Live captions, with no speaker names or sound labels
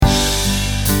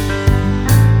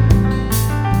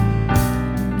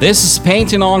This is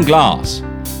Painting on Glass,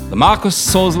 the Markus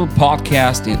Sozel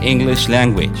podcast in English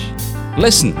language.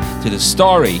 Listen to the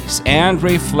stories and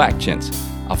reflections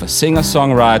of a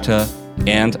singer-songwriter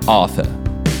and author.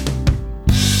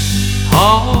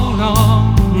 Hold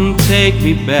on, take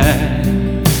me back.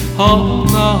 Hold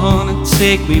on and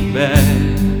take me back.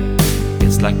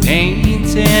 It's like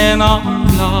painting on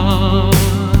glass.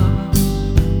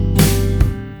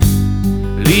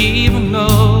 Leave a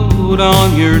note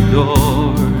on your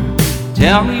door.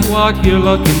 Tell me what you're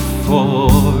looking for.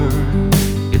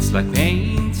 It's like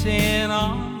painting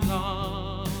on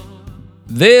glass.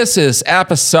 This is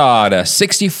episode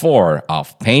 64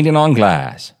 of Painting on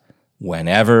Glass.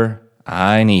 Whenever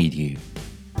I need you.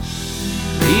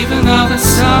 Leave another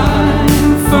sign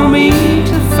for me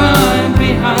to find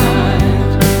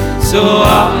behind, so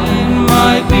I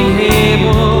might be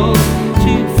able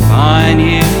to find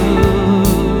you.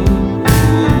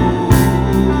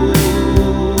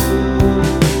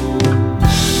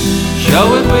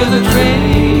 Show it with a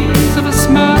trace of a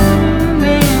smile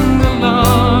and a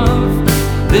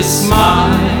love. This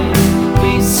might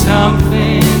be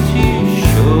something to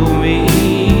show me.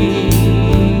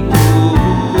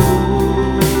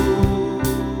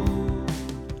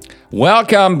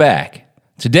 Welcome back.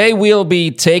 Today we'll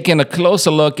be taking a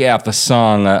closer look at the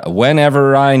song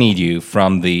Whenever I Need You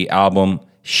from the album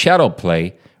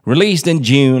Shadowplay, released in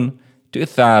June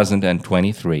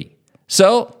 2023.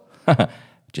 So,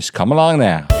 just come along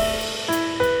now.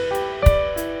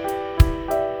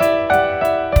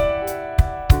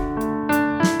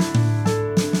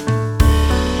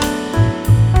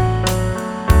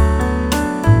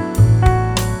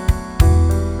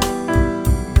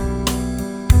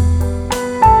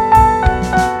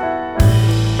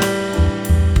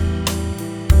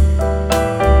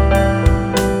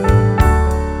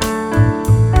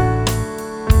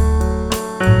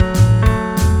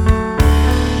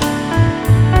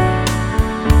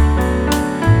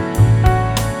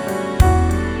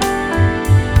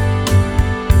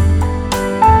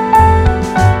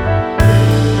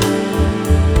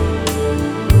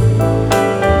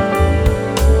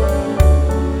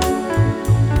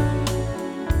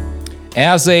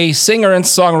 As a singer and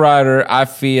songwriter, I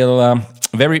feel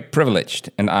very privileged,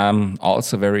 and I'm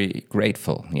also very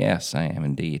grateful. Yes, I am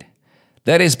indeed.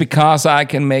 That is because I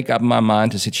can make up my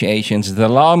mind to situations that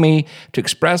allow me to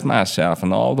express myself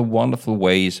in all the wonderful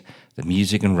ways that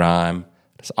music and rhyme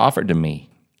has offered to me.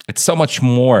 It's so much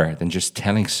more than just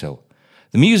telling so.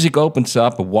 The music opens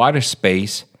up a wider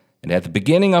space, and at the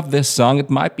beginning of this song, it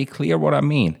might be clear what I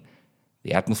mean.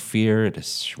 The atmosphere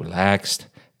is relaxed,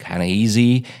 kind of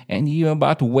easy, and you're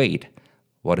about to wait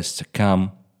what is to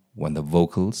come when the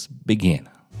vocals begin.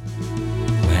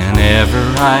 Whenever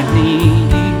I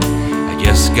need you, I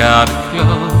just gotta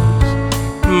close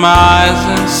my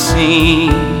eyes and see,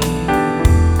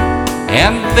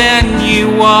 and then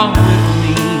you are with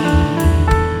me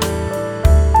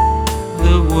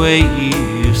the way you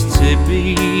used to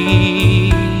be.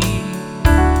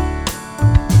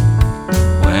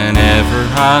 Whenever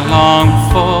I long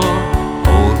for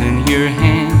holding your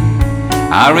hand,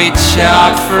 I reach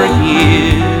out for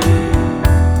you,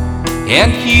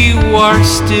 and you are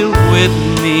still with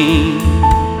me.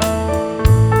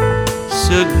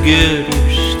 So good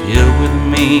you're still with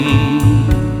me.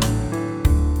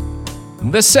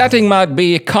 The setting might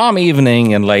be a calm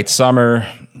evening in late summer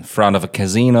in front of a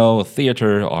casino, a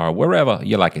theater, or wherever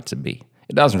you like it to be.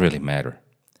 It doesn't really matter.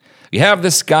 You have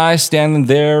this guy standing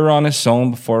there on his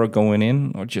own before going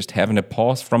in, or just having a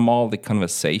pause from all the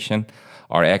conversation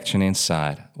or action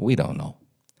inside. We don't know.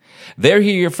 There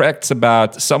he reflects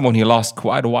about someone he lost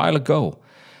quite a while ago.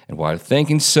 And while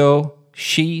thinking so,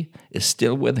 she is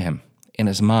still with him, in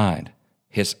his mind,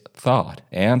 his thought,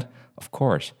 and, of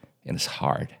course, in his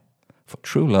heart. For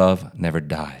true love never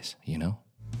dies, you know?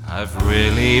 I've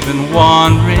really been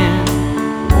wondering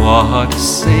what to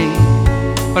say,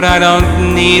 but I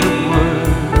don't need a word.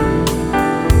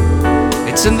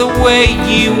 It's in the way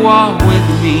you are with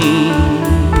me,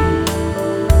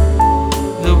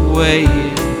 the way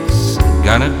it's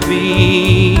gonna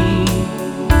be.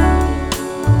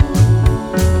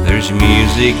 There's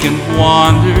music and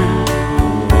wonder,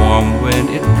 the warm wind,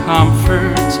 it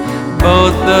comforts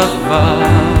both of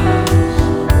us.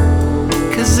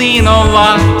 Casino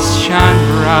lights shine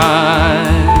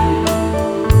bright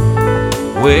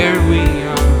where we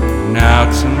are now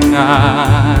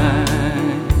tonight.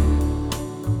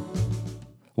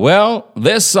 Well,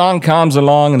 this song comes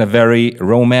along in a very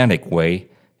romantic way,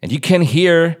 and you can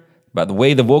hear by the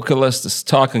way the vocalist is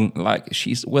talking like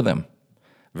she's with him.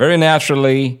 Very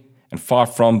naturally and far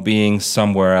from being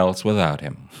somewhere else without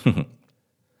him.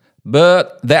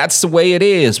 But that's the way it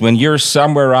is when you're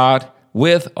somewhere out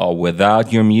with or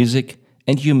without your music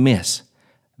and you miss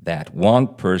that one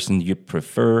person you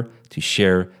prefer to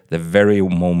share the very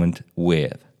moment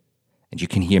with. And you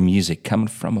can hear music coming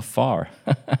from afar.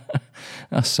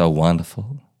 That's so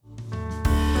wonderful.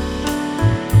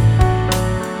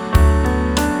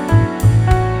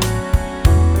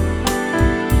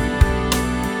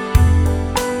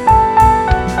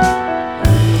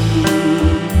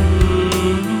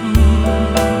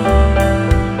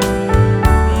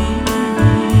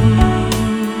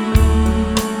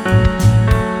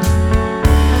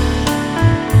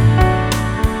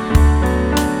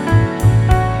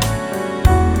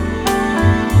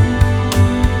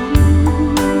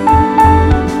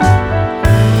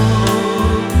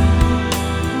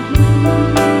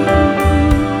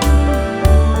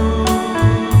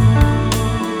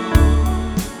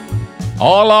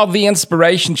 All of the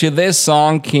inspiration to this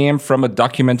song came from a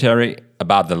documentary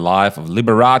about the life of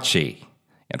Liberace.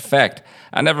 In fact,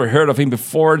 I never heard of him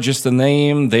before, just the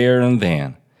name there and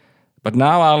then. But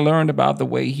now I learned about the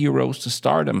way he rose to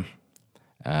stardom,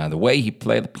 the way he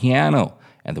played the piano,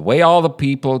 and the way all the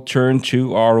people turned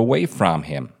to or away from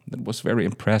him. That was very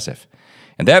impressive.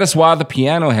 And that is why the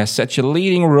piano has such a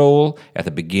leading role at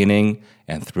the beginning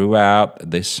and throughout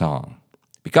this song.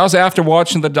 Because after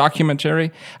watching the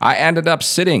documentary, I ended up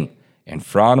sitting in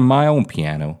front of my own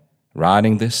piano,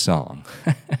 writing this song.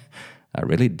 I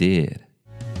really did.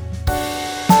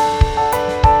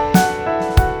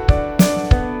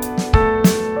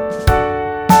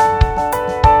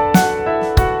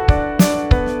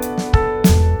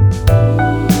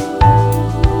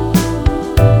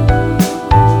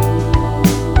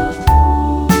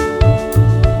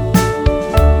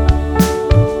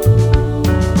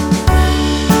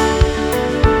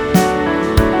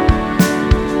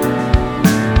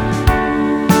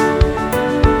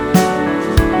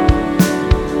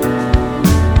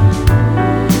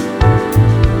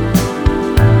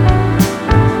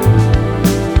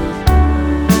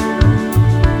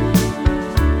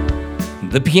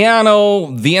 The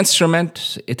piano, the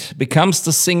instrument, it becomes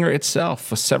the singer itself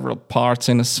for several parts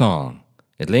in a song.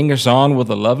 It lingers on with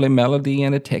a lovely melody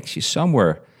and it takes you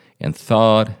somewhere in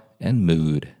thought and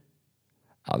mood.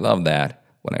 I love that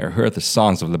when I heard the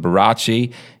songs of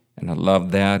Liberace, and I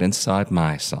love that inside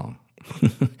my song.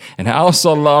 And I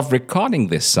also love recording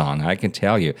this song, I can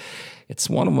tell you. It's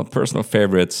one of my personal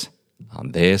favorites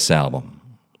on this album.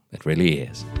 It really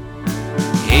is.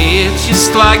 It's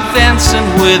just like dancing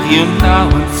with you now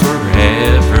and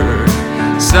forever.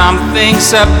 Some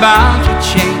things about you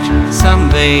change, some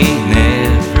they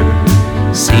never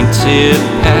seem to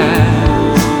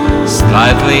pass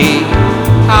slightly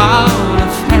out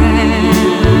of hand.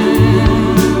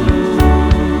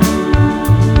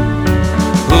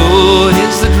 Who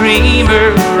is the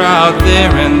dreamer out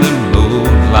there in the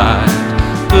moonlight?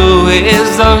 Who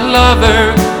is the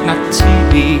lover not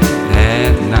to be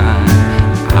that night?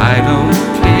 I don't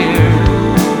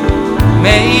care,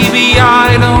 maybe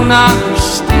I don't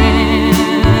understand.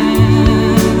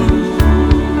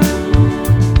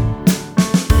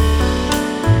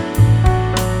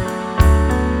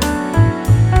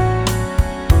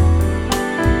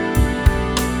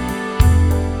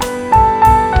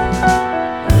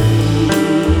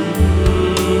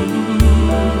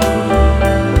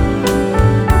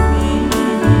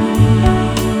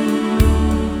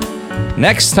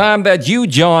 Next time that you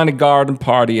join a garden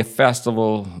party, a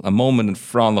festival, a moment in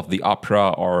front of the opera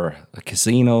or a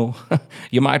casino,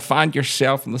 you might find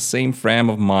yourself in the same frame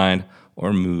of mind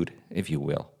or mood, if you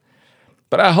will.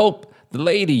 But I hope the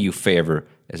lady you favor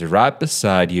is right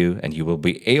beside you and you will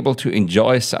be able to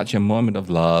enjoy such a moment of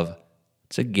love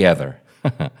together.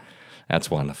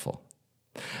 That's wonderful.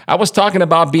 I was talking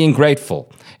about being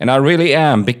grateful, and I really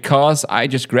am, because I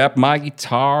just grab my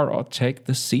guitar or take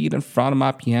the seat in front of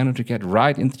my piano to get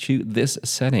right into this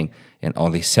setting in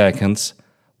only seconds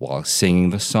while singing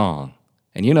the song.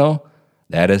 And you know,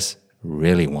 that is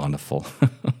really wonderful.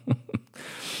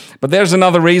 But there's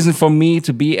another reason for me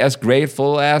to be as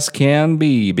grateful as can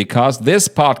be, because this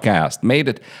podcast made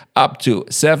it up to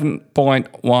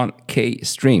 7.1K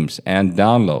streams and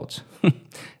downloads.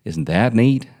 Isn't that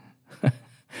neat?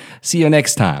 See you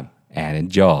next time and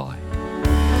enjoy.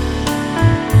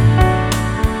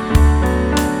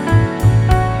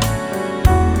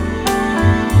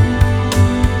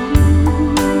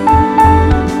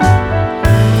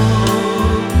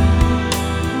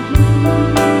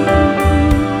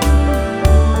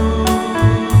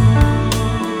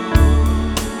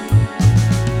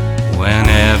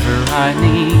 Whenever I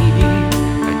need you,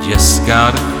 I just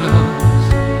gotta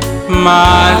close my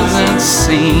eyes and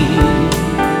sing.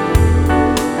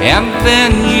 and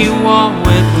then you are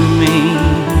with me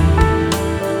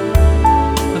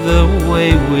the way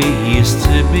we used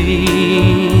to be.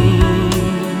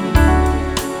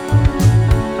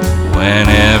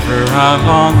 Whenever I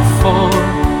long for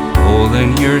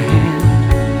holding your hand,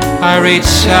 I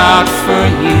reach out for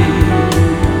you,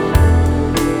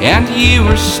 and you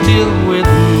are still with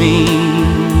me.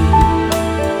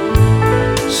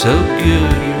 So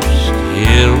good, you're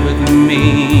still with me.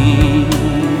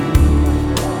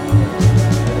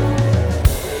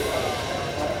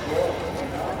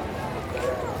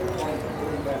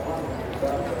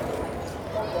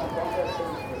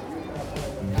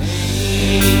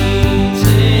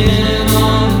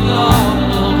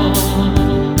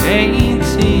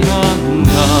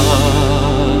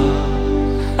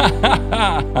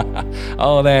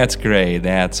 Oh, that's great.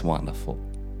 That's wonderful.